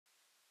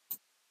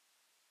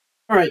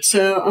All right,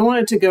 so I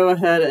wanted to go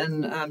ahead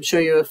and show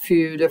you a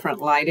few different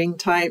lighting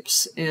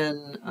types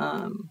in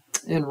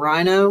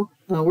Rhino.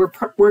 We're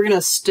going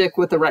to stick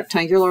with the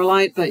rectangular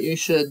light, but you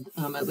should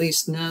at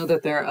least know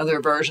that there are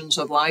other versions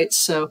of lights.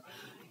 So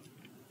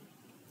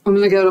I'm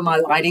going to go to my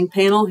lighting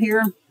panel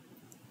here.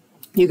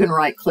 You can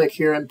right-click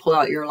here and pull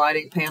out your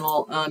lighting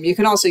panel. You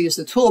can also use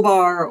the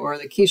toolbar or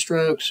the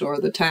keystrokes or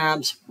the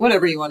tabs,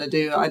 whatever you want to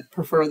do. I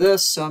prefer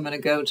this, so I'm going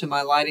to go to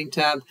my lighting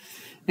tab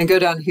and go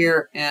down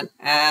here and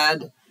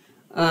add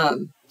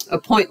a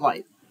point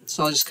light.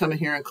 So I'll just come in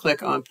here and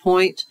click on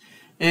point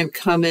and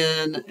come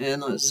in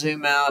and let's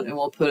zoom out and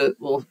we'll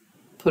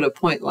put a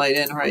point light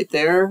in right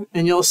there,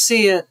 and you'll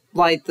see it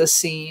light the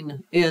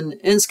scene in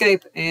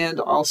Inkscape and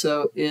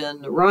also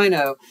in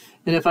Rhino.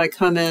 And if I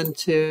come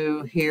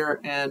into here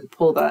and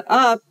pull that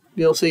up,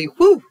 you'll see,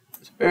 whoo,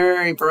 it's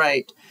very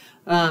bright.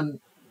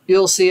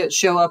 You'll see it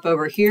show up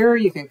over here.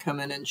 You can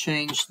come in and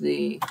change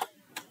the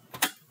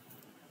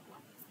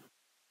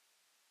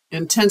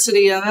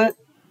intensity of it.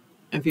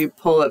 If you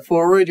pull it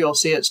forward, you'll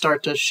see it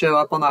start to show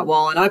up on that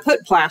wall. And I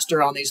put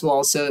plaster on these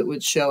walls so it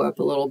would show up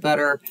a little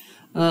better.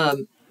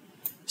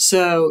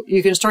 So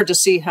you can start to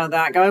see how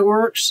that guy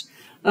works.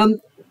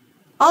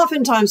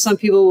 Oftentimes, some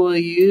people will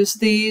use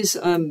these.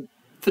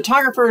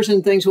 Photographers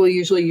and things will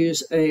usually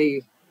use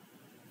a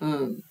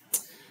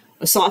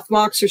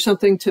softbox or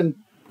something to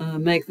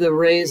make the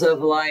rays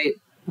of light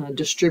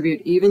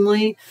distribute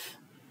evenly.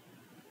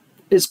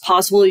 It's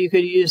possible you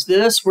could use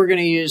this. I'm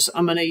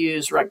going to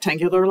use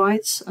rectangular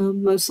lights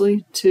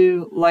mostly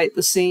to light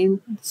the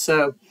scene.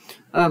 So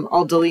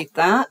I'll delete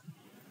that.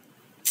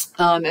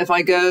 If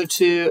I go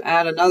to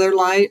add another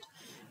light,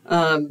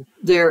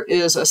 there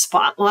is a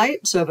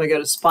spotlight. So if I go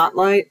to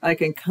spotlight, I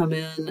can come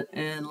in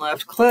and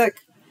left click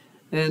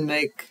and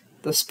make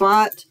the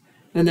spot,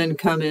 and then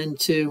come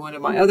into one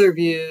of my other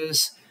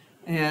views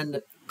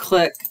and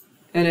click,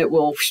 and it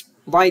will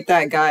light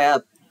that guy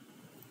up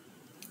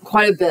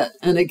quite a bit.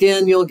 And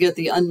again, you'll get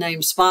the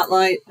unnamed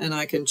spotlight, and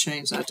I can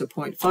change that to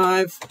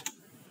 0.5,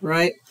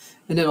 right?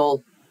 And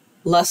it'll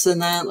lessen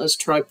that. Let's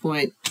try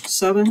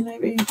 0.7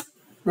 maybe,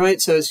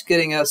 right? So it's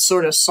getting a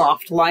sort of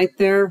soft light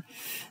there.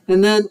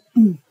 And then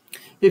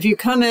if you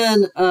come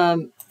in,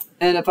 and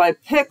if I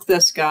pick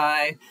this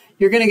guy,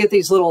 you're going to get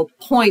these little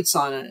points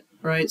on it,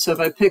 right? So if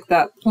I pick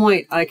that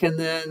point, I can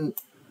then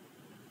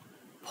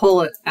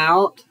pull it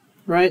out,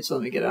 right? So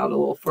let me get out a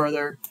little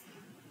further.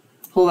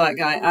 Pull that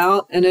guy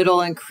out, and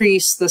it'll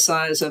increase the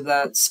size of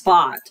that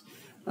spot.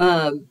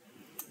 I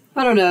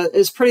don't know,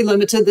 it's pretty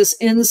limited. This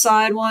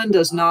inside one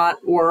does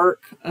not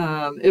work.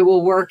 It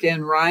will work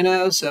in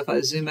Rhino, so if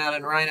I zoom out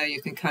in Rhino,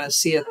 you can kind of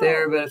see it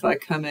there, but if I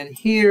come in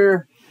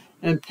here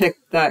and pick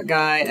that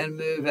guy and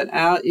move it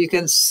out, you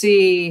can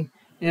see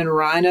in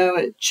Rhino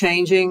it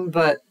changing,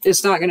 but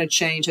it's not going to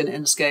change in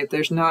Inkscape.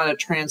 There's not a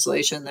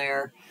translation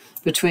there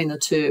between the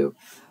two.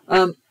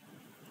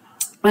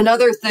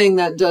 Another thing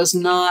that does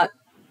not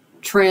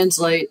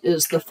translate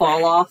is the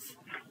fall off,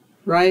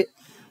 right?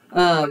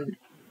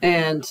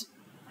 And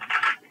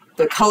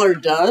the color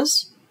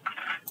does.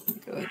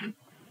 Go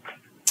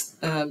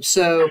ahead.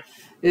 So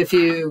if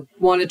you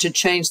wanted to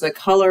change the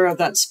color of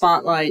that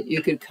spotlight,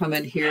 you could come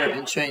in here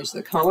and change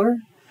the color,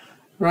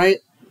 right?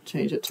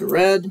 Change it to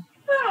red.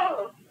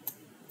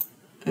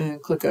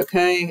 And click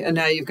OK, and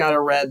now you've got a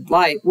red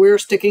light. We're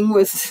sticking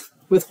with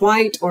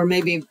white, or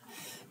maybe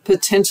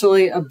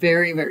potentially a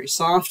very, very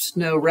soft,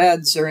 no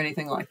reds or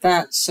anything like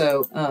that.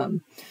 So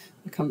I'll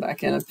come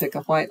back in and pick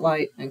a white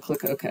light and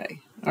click OK.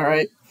 All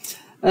right.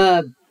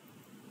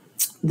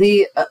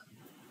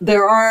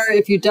 There are,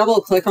 if you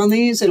double click on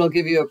these, it'll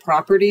give you a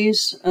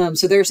properties.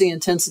 So there's the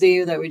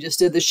intensity that we just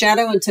did. The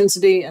shadow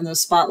intensity and the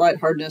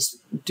spotlight hardness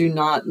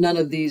none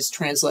of these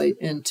translate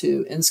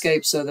into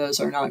Inkscape, so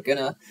those are not going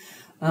to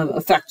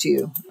affect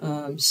you.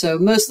 So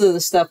most of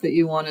the stuff that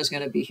you want is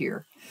going to be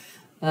here.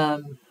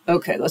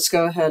 Okay, let's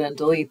go ahead and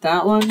delete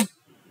that one.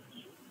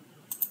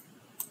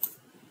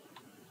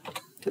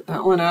 Get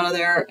that one out of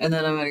there, and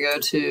then I'm going to go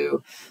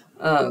to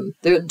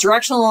the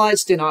directional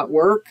lights do not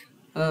work.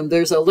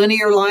 There's a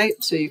linear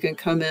light, so you can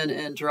come in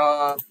and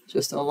draw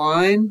just a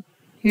line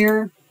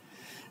here,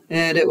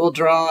 and it will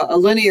draw a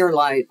linear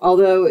light,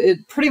 although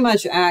it pretty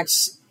much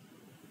acts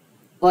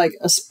like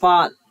a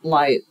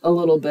spotlight a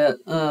little bit,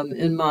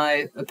 in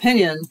my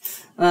opinion.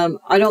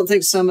 I don't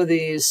think some of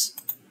these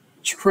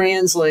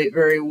translate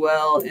very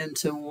well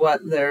into what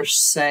they're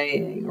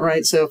saying,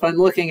 right? So if I'm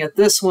looking at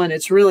this one,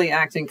 it's really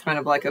acting kind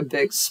of like a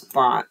big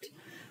spot.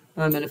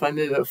 And if I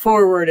move it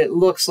forward, it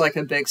looks like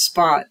a big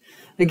spot.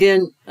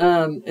 Again,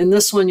 in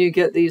this one, you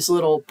get these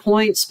little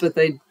points, but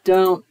they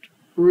don't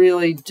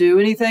really do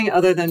anything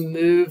other than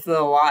move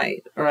the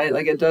light, right?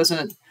 Like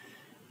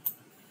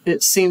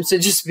it seems to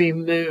just be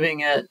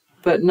moving it,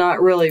 but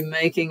not really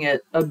making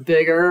it a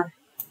bigger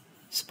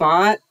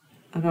spot.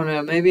 I don't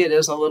know, maybe it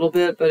is a little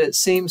bit, but it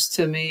seems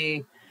to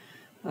me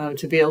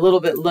to be a little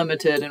bit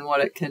limited in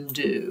what it can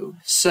do.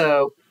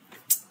 So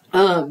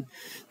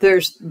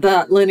there's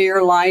that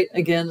linear light,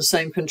 again, the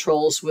same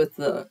controls with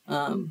the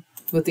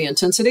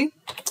intensity.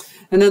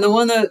 And then the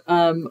one that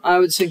I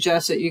would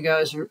suggest that you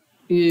guys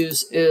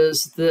use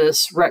is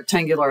this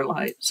rectangular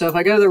light. So if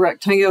I go to the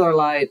rectangular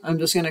light, I'm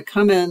just going to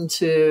come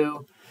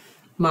into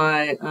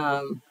my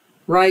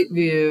right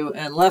view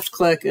and left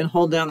click and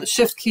hold down the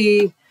shift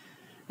key,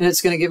 and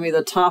it's going to give me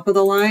the top of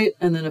the light.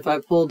 And then if I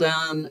pull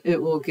down,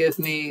 it will give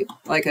me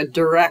like a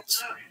direct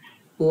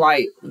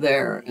light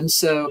there. And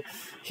so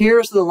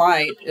here's the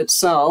light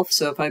itself.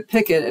 So if I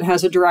pick it, it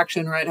has a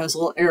direction, right? It has a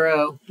little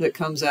arrow that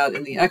comes out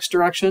in the X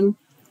direction.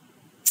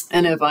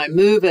 And if I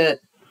move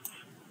it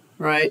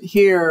right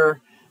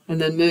here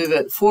and then move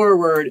it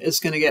forward,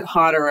 it's going to get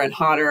hotter and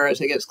hotter as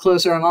it gets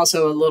closer. I'm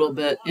also a little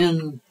bit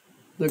in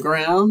the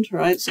ground,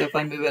 right? So if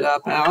I move it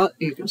up out,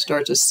 you can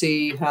start to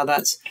see how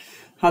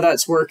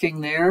that's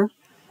working there.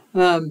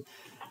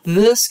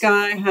 This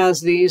guy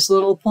has these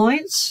little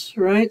points,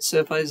 right? So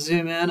if I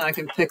zoom in, I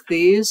can pick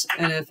these,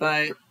 and if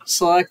I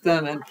select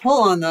them and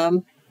pull on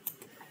them,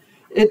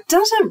 it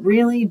doesn't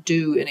really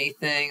do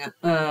anything.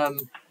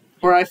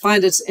 Or I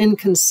find it's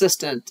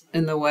inconsistent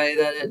in the way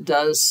that it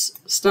does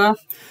stuff.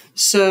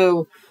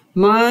 So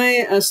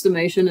my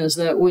estimation is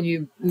that when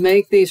you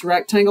make these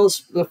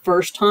rectangles the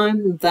first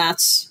time,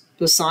 that's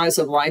the size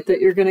of light that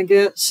you're going to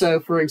get. So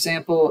for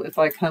example, if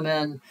I come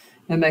in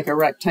and make a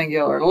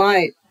rectangular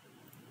light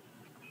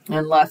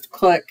and left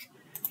click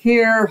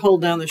here,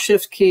 hold down the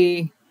shift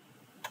key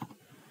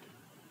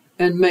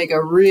and make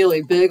a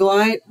really big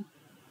light,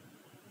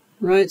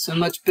 right? So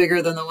much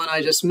bigger than the one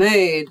I just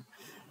made.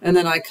 And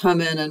then I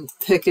come in and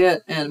pick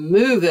it and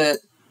move it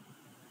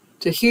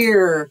to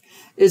here.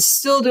 It's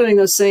still doing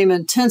the same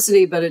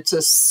intensity, but it's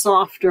a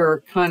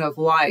softer kind of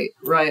light,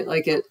 right?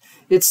 Like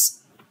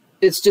it's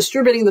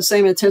distributing the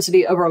same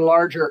intensity over a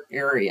larger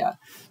area.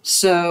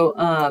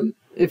 So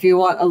if you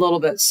want a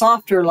little bit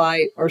softer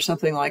light or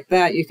something like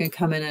that, you can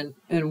come in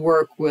and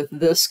work with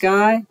this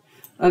guy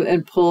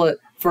and pull it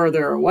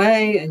further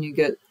away, and you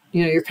get,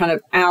 you're kind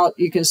of out.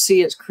 You can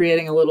see it's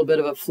creating a little bit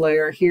of a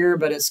flare here,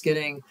 but it's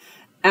getting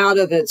out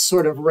of its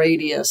sort of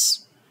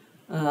radius.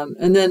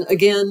 And then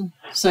again,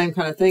 same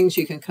kind of things.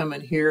 You can come in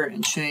here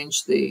and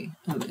change the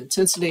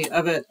intensity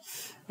of it.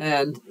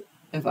 And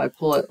if I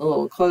pull it a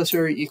little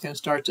closer, you can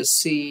start to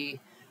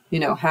see,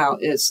 how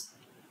it's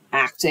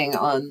acting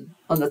on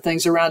the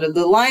things around it.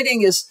 The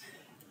lighting is,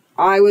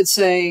 I would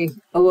say,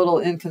 a little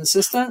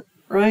inconsistent,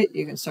 right?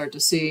 You can start to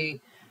see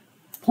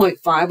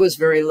 0.5 was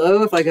very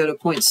low. If I go to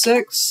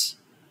 0.6,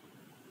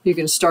 you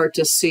can start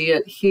to see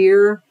it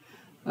here.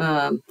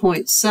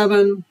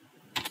 0.7,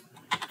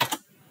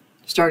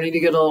 starting to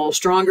get a little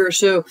stronger.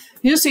 So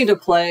you just need to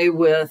play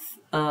with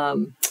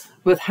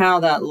how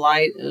that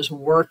light is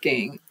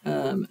working.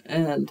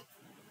 And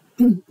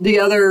the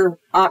other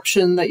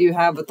option that you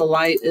have with the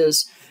light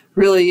is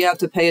really you have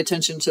to pay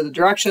attention to the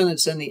direction.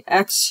 It's in the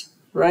X,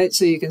 right?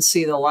 So you can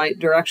see the light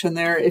direction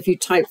there. If you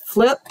type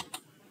flip,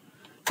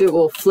 it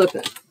will flip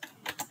it,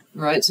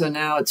 right? So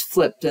now it's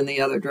flipped in the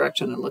other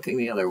direction and looking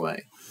the other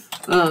way.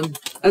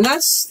 And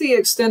that's the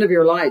extent of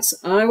your lights.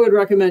 I would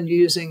recommend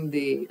using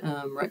the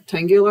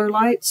rectangular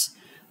lights.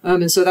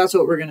 And so that's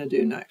what we're going to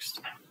do next.